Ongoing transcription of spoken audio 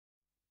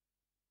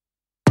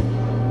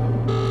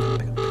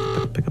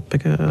Pick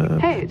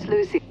up. Hey, it's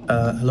Lucy.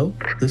 Hello,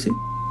 Lucy?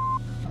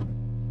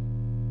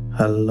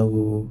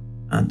 Hello,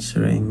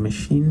 answering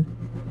machine.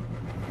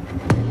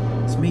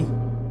 It's me,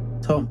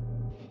 Tom.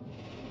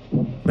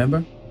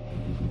 Remember?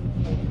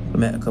 We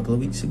met a couple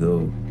of weeks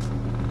ago.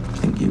 I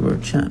think you were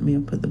chatting me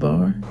up at the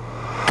bar.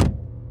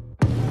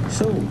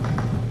 So,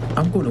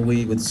 I'm going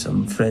away with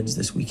some friends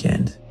this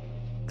weekend.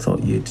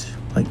 Thought you'd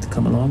like to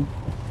come along.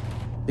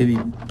 Maybe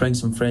bring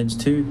some friends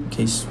too, in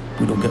case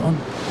we don't get on.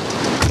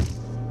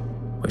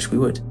 Wish we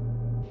would,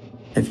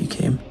 if you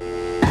came.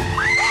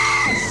 What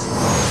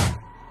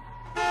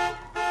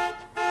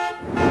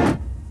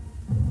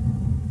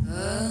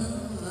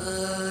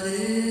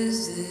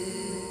is it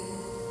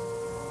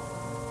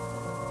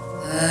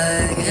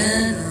I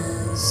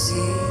cannot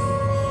see?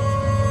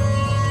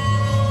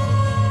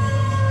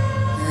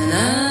 And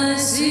I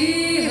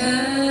see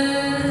her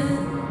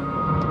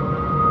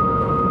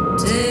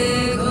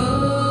take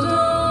hold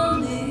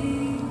on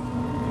me.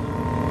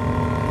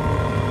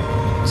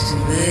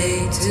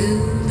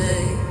 Too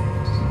late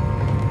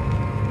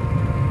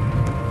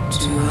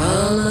to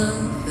holler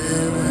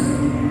farewell.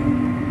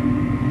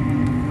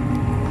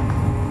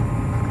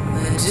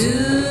 My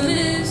doom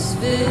is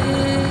big,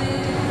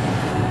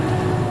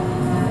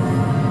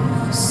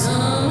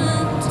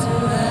 summoned to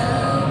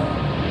hell.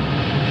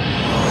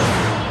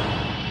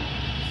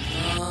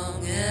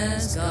 Long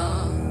as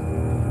God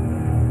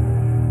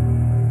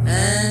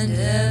and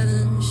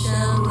heaven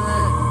shall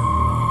dwell,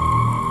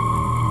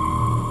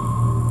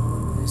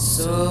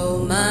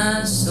 so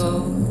my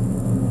soul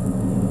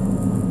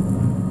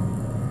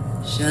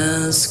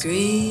shall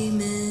scream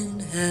in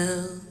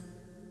hell.